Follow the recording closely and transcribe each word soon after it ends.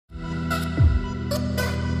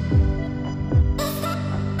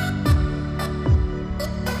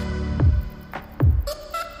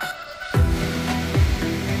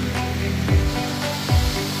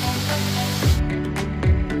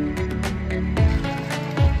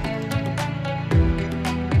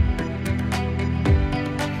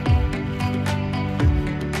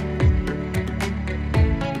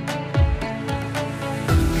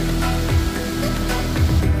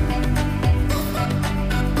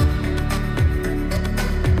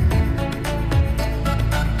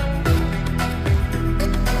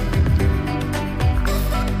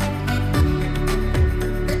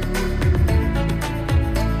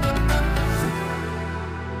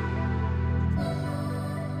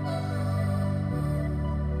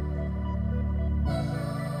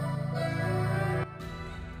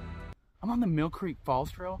I'm on the Mill Creek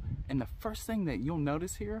Falls Trail, and the first thing that you'll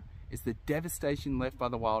notice here is the devastation left by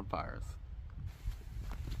the wildfires.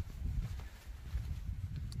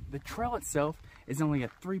 The trail itself is only a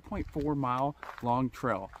 3.4 mile long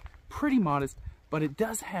trail. Pretty modest, but it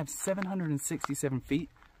does have 767 feet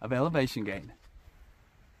of elevation gain.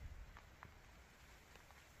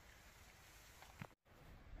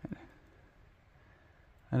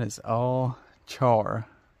 That is all char.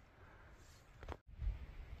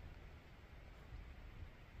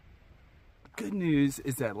 Good news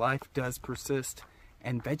is that life does persist,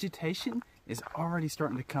 and vegetation is already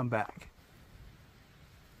starting to come back.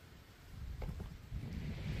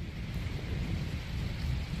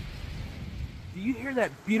 Do you hear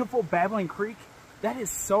that beautiful babbling creek? That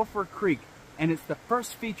is Sulphur Creek, and it's the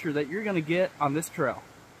first feature that you're going to get on this trail.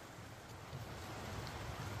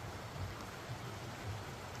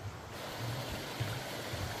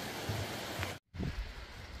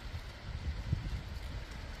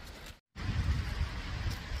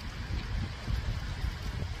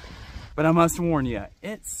 But I must warn you,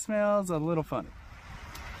 it smells a little funny.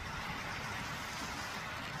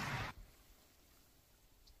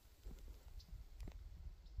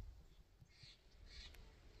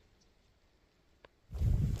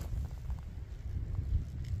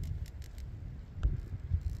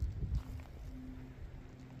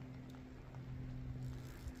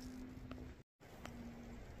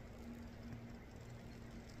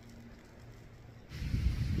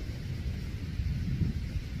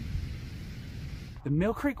 The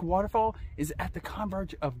Mill Creek waterfall is at the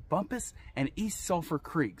converge of Bumpus and East Sulphur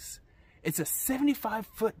Creeks. It's a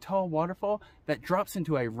 75-foot tall waterfall that drops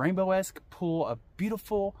into a rainbow-esque pool of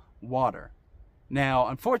beautiful water. Now,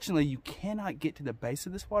 unfortunately, you cannot get to the base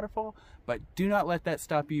of this waterfall, but do not let that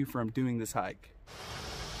stop you from doing this hike.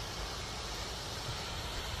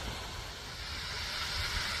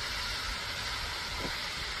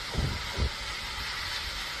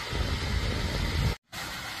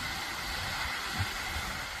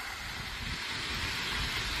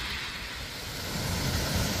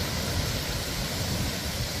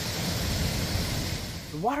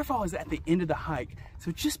 The waterfall is at the end of the hike,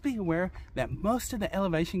 so just be aware that most of the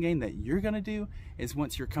elevation gain that you're going to do is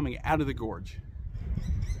once you're coming out of the gorge.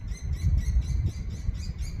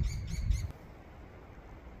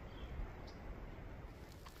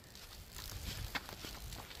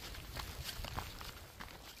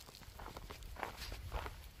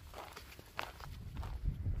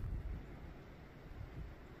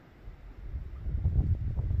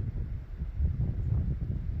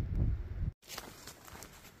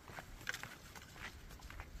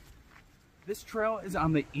 This trail is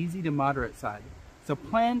on the easy to moderate side, so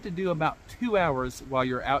plan to do about 2 hours while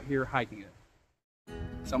you're out here hiking it.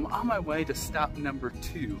 So I'm on my way to stop number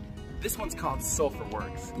 2. This one's called Sulphur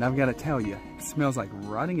Works. And I've got to tell you, it smells like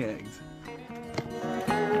rotting eggs.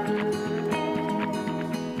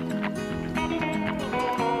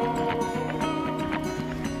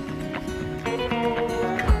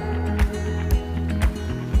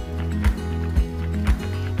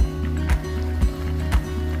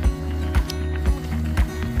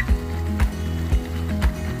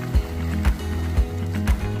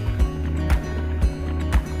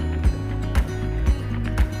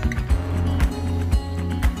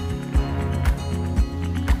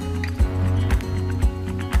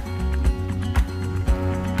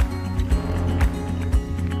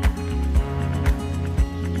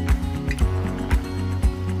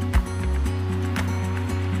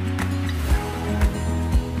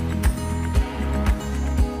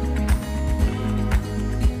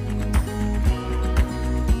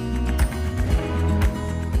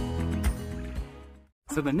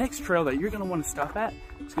 So the next trail that you're going to want to stop at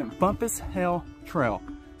is Bumpus Hill Trail.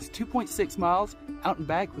 It's 2.6 miles out and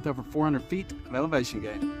back with over 400 feet of elevation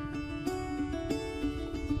gain.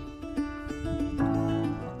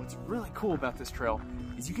 What's really cool about this trail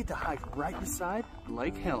is you get to hike right beside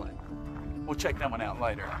Lake Helen. We'll check that one out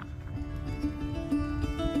later.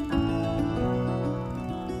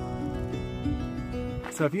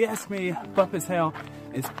 So if you ask me, Bumpus Hill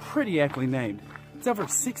is pretty aptly named. It's over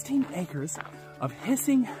 16 acres of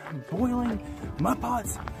hissing, boiling mud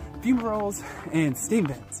pots, fumaroles, and steam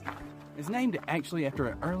vents. It's named actually after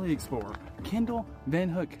an early explorer, Kendall Van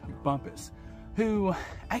Hook Bumpus, who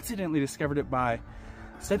accidentally discovered it by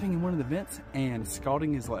stepping in one of the vents and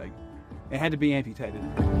scalding his leg. It had to be amputated.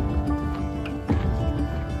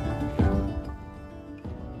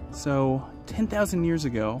 So 10,000 years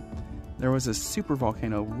ago, there was a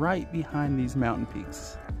supervolcano right behind these mountain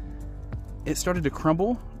peaks. It started to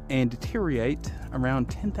crumble and deteriorate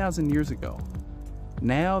around 10,000 years ago.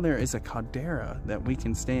 Now there is a caldera that we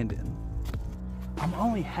can stand in. I'm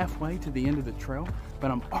only halfway to the end of the trail,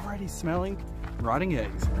 but I'm already smelling rotting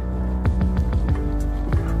eggs.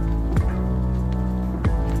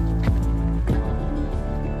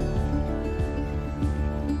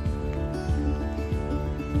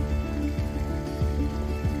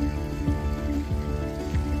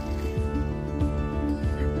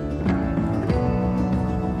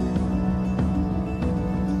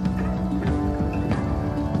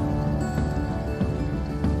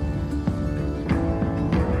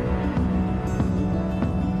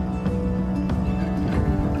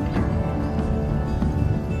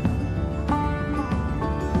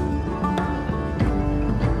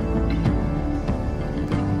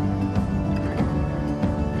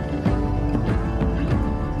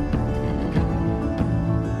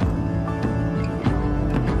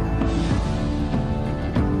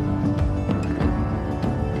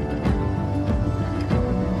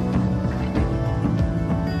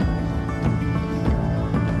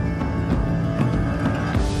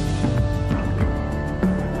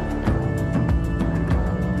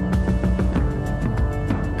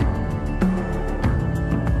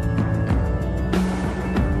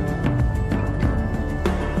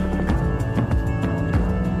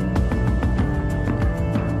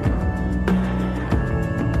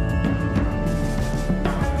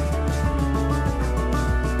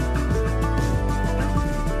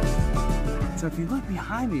 So if you look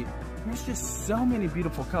behind me, there's just so many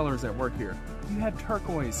beautiful colors at work here. You have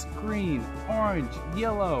turquoise, green, orange,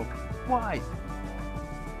 yellow, white.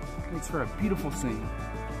 Makes for a beautiful scene.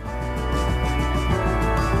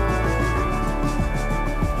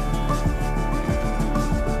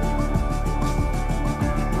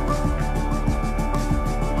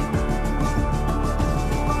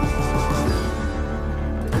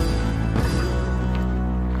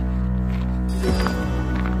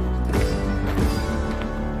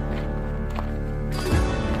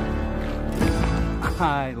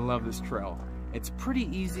 I love this trail. It's pretty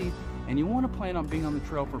easy, and you want to plan on being on the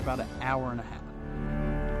trail for about an hour and a half.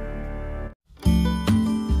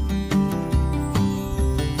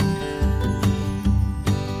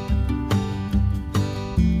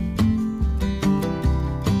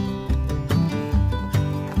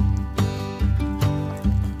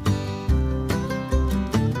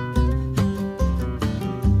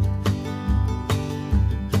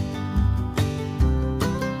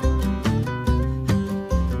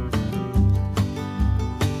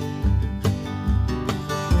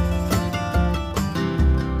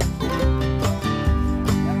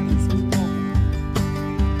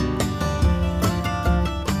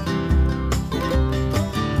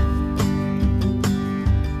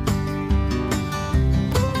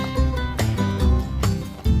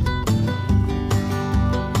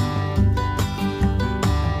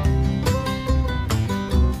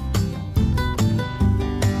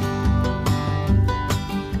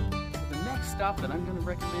 That I'm going to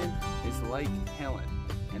recommend is Lake Helen,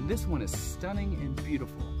 and this one is stunning and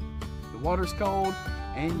beautiful. The water's cold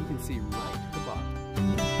and you can see right to the bottom.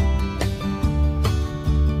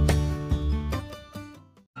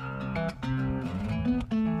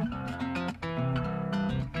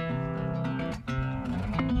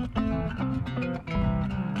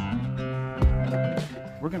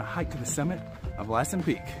 We're going to hike to the summit of Lassen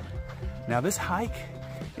Peak. Now this hike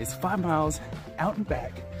is 5 miles out and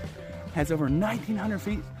back, has over 1,900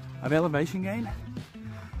 feet of elevation gain,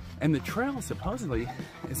 and the trail supposedly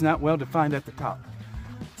is not well defined at the top.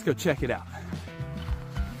 Let's go check it out.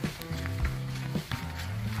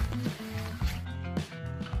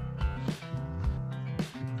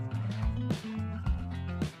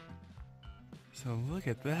 So look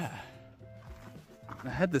at that. I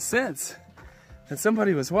had the sense that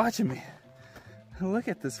somebody was watching me. Look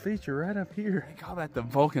at this feature right up here. They call that the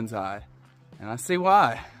Vulcan's Eye, and I see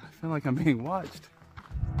why. I feel like I'm being watched.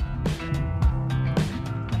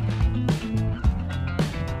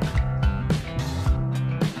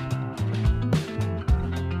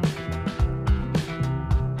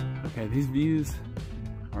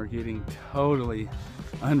 getting totally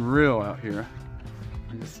unreal out here.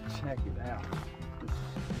 Just check it out.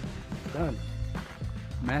 Done.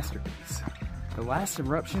 Masterpiece. The last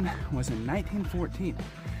eruption was in 1914.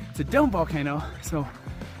 It's a dome volcano, so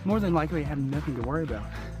more than likely I have nothing to worry about.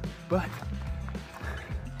 But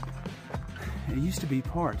it used to be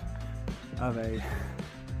part of a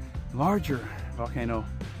larger volcano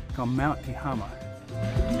called Mount Tihama.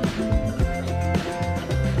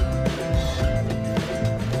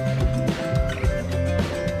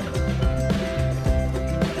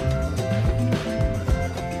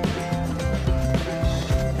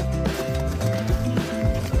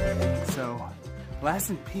 So,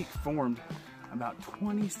 Lassen Peak formed about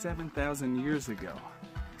 27,000 years ago.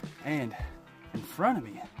 And in front of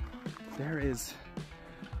me, there is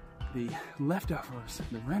the leftovers,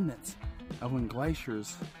 the remnants of when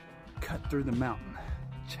glaciers cut through the mountain.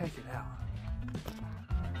 Check it out.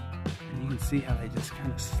 And you can see how they just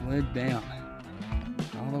kind of slid down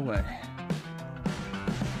all the way.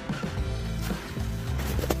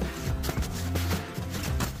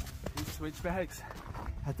 These switchbacks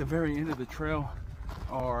at the very end of the trail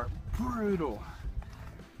are brutal.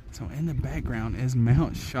 So in the background is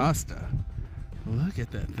Mount Shasta. Look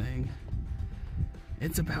at that thing.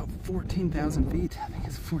 It's about 14,000 feet. I think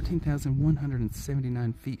it's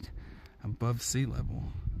 14,179 feet above sea level.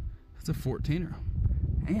 It's a 14er.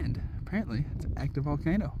 And apparently it's an active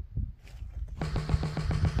volcano.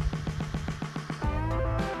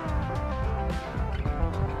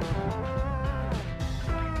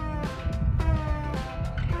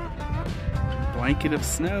 Blanket of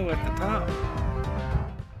snow at the top.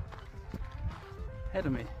 Ahead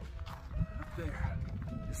of me, up there,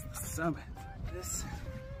 is the summit. This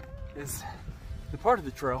is the part of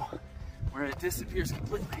the trail where it disappears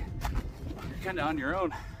completely. You're kind of on your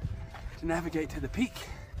own to navigate to the peak.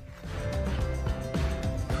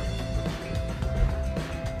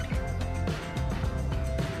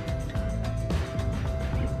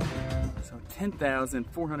 So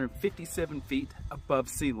 10,457 feet above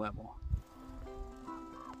sea level.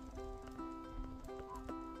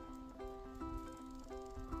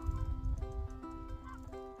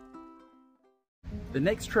 The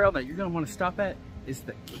next trail that you're going to want to stop at is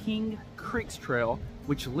the King Creeks Trail,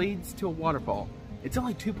 which leads to a waterfall. It's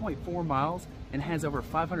only 2.4 miles and has over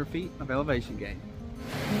 500 feet of elevation gain.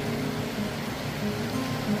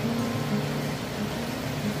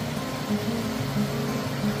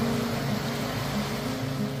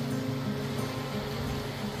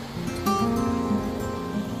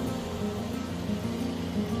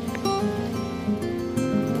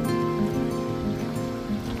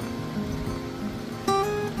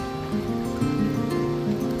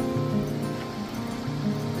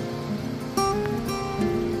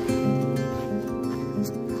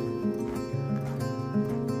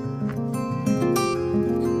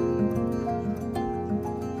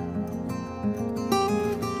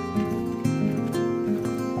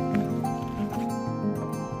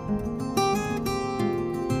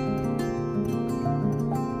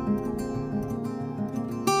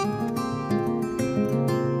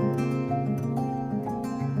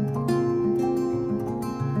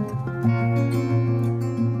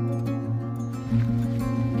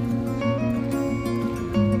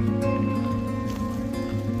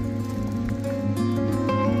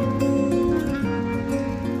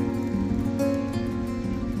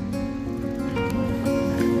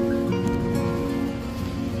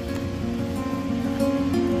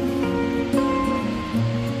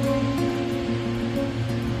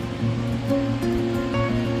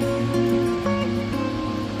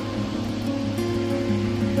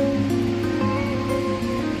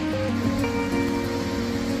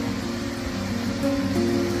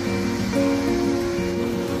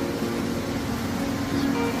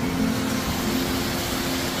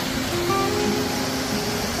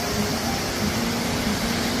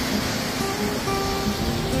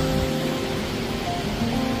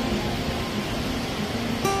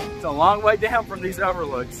 It's a long way down from these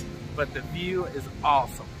overlooks, but the view is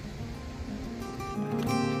awesome.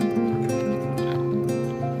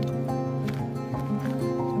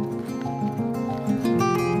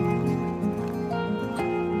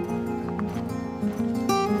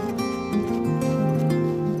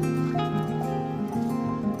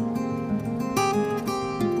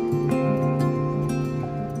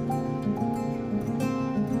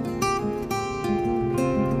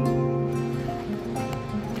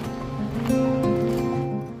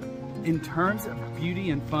 In terms of beauty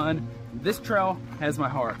and fun, this trail has my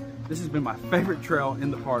heart. This has been my favorite trail in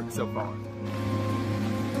the park so far.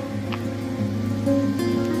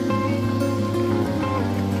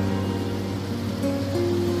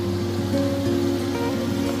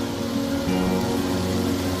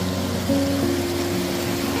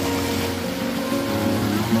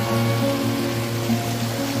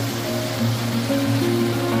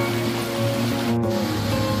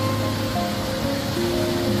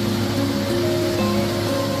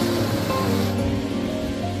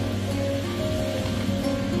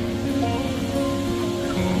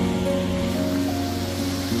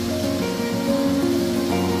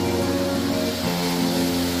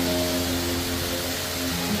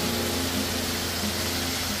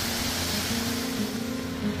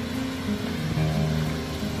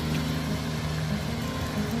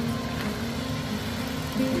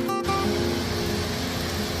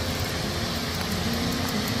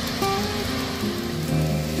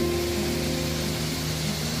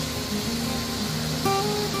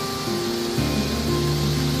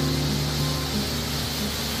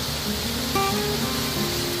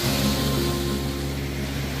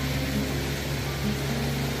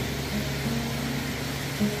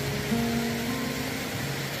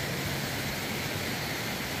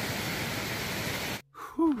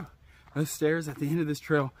 Those stairs at the end of this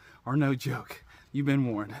trail are no joke. You've been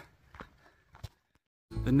warned.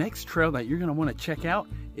 The next trail that you're going to want to check out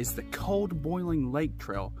is the Cold Boiling Lake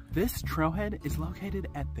Trail. This trailhead is located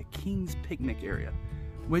at the King's Picnic area,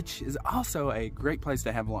 which is also a great place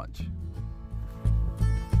to have lunch.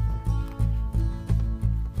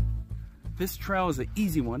 This trail is an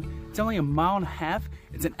easy one. It's only 1.5 miles.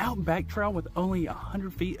 It's an out-and-back trail with only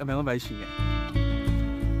 100 feet of elevation gain.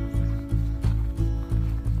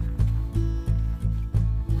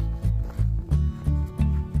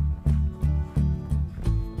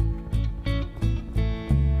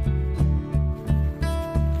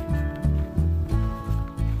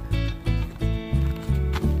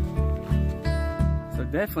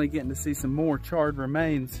 Definitely getting to see some more charred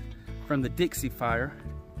remains from the Dixie fire,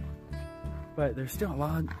 but there's still a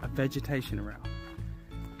lot of vegetation around.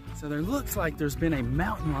 So there looks like there's been a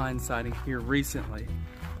mountain lion sighting here recently,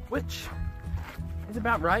 which is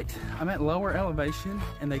about right. I'm at lower elevation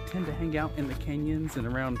and they tend to hang out in the canyons and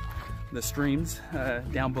around the streams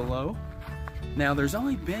down below. Now there's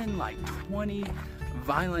only been like 20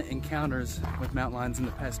 violent encounters with mountain lions in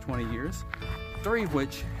the past 20 years, 3 of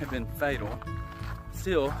which have been fatal.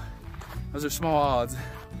 Still, those are small odds.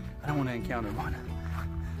 I don't want to encounter one.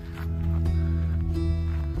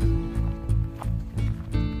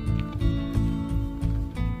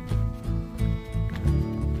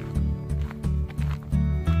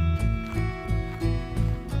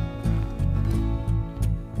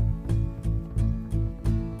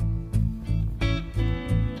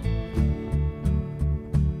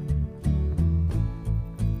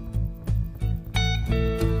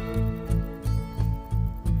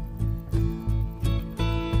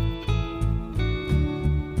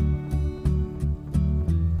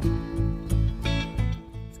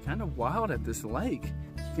 Wild at this lake.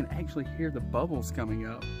 You can actually hear the bubbles coming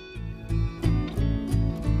up.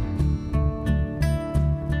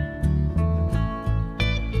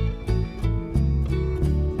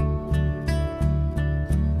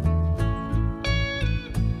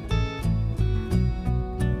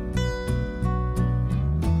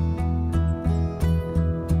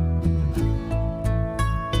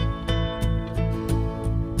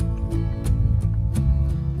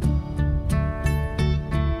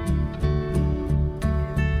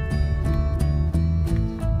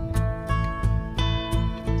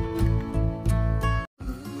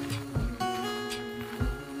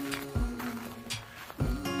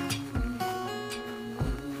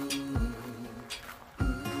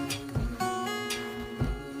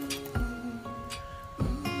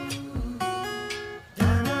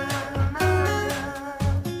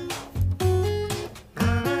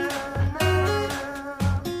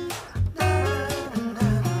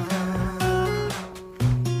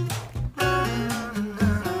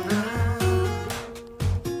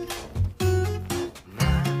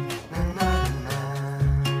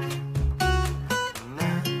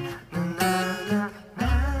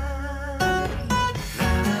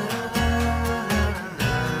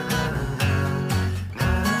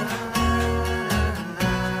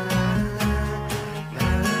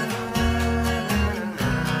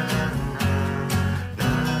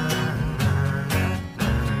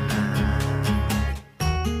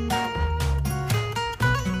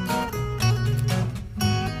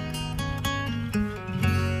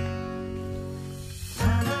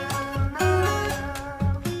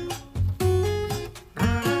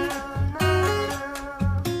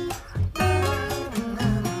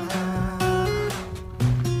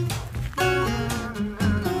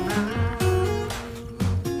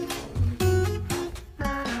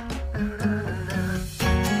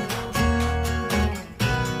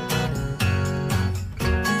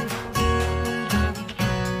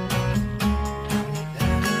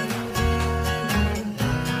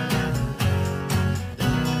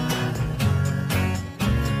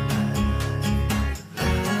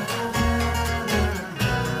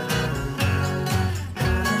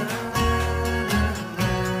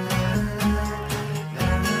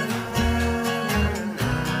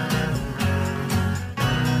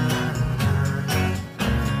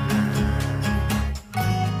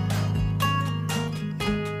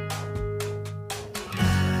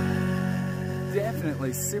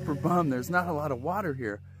 Super bummed there's not a lot of water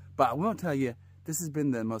here, but I will tell you, this has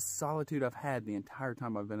been the most solitude I've had the entire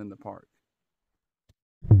time I've been in the park.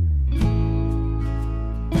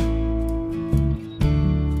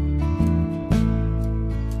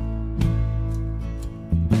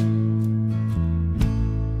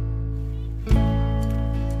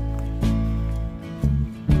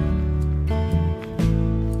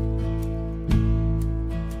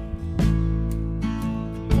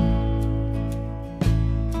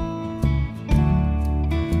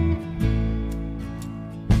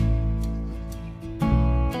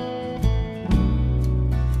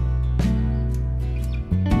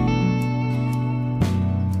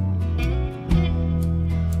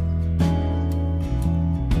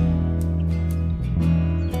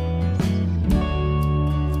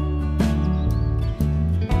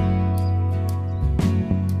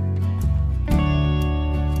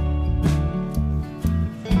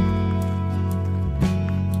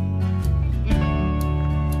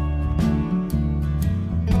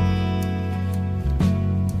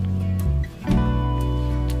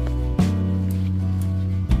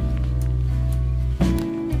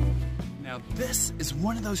 this is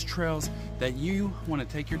one of those trails that you want to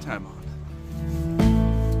take your time on.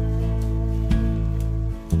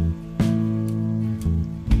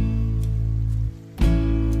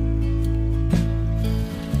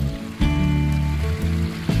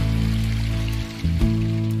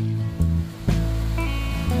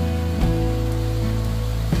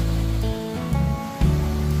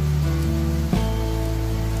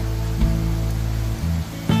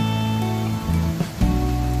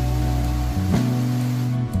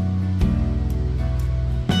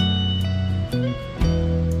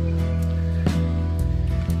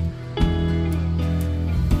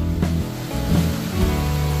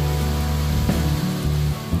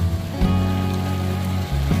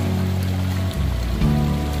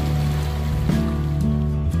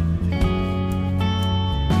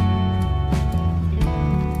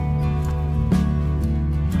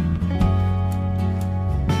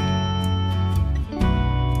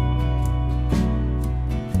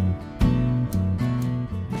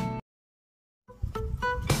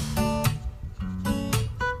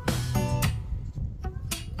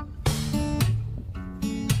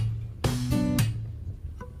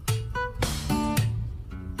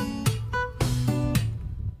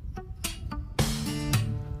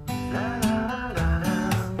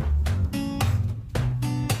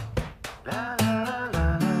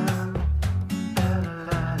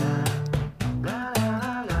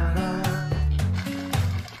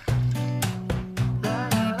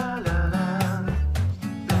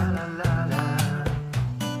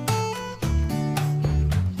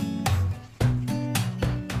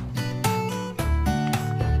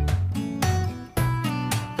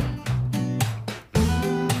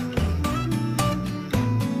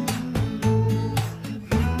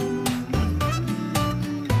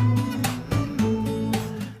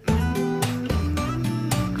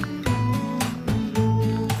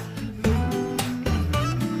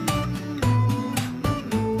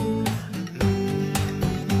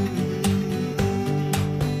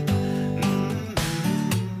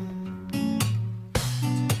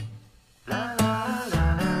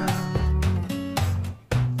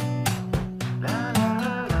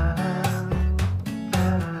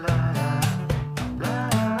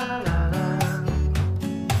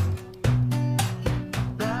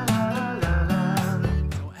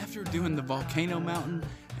 Doing the volcano mountain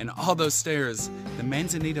and all those stairs, the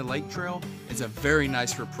Manzanita Lake Trail is a very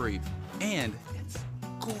nice reprieve, and it's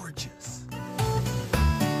gorgeous.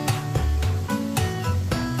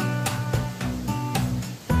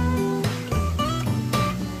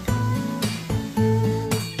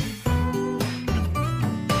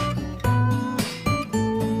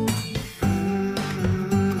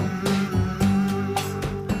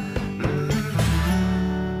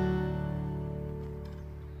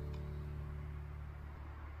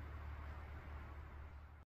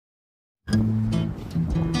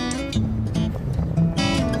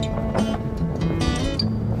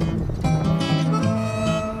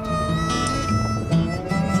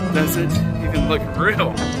 Does it even look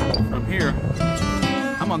real from here?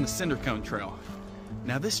 I'm on the Cinder Cone Trail.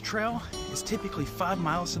 Now this trail is typically 5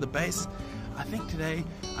 miles to the base. I think today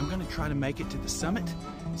I'm gonna try to make it to the summit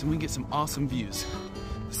so we can get some awesome views.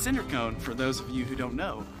 The Cinder Cone, for those of you who don't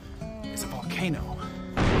know, is a volcano.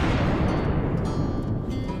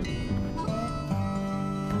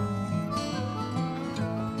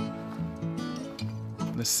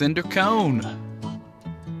 The Cinder Cone.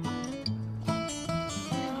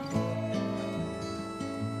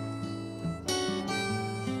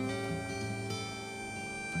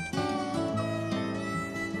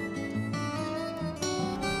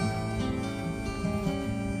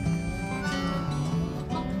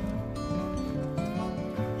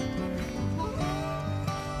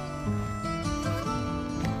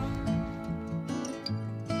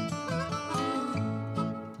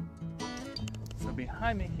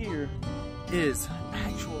 Behind me here is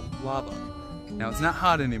actual lava. Now it's not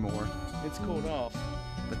hot anymore, it's cooled off,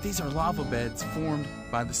 but these are lava beds formed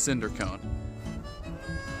by the Cinder Cone.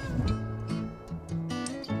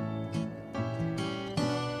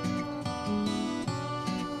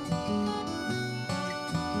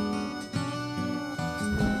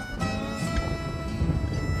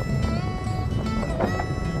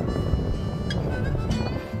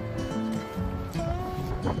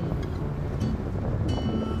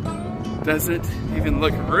 Does it even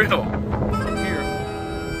look real from here?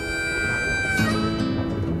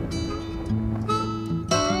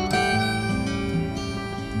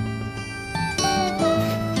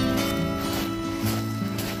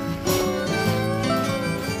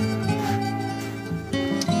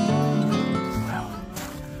 Wow,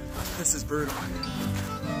 this is brutal.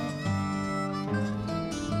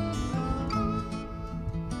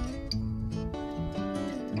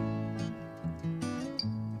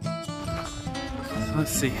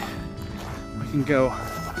 Let's see. We can go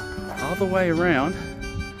all the way around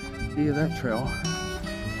via that trail,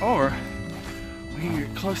 or we can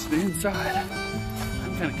get close to the inside.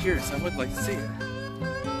 I'm kind of curious. I would like to see it.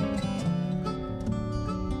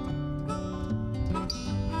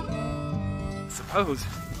 I suppose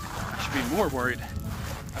I should be more worried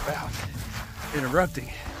about interrupting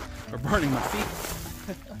or burning my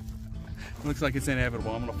feet. Looks like it's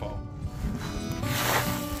inevitable. I'm gonna fall.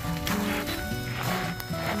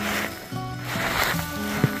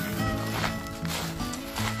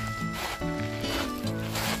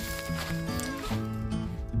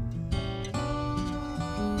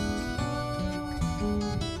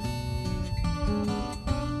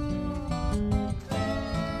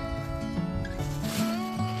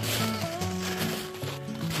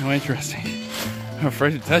 Oh, interesting. I'm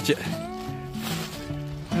afraid to touch it.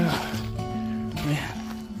 Oh,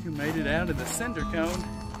 man, you made it out of the cinder cone.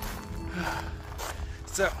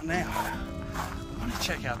 So now, I want to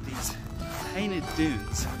check out these painted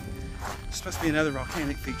dunes. It's supposed to be another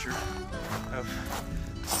volcanic feature of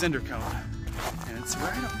the cinder cone. And it's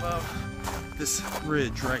right above this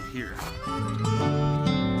ridge right here.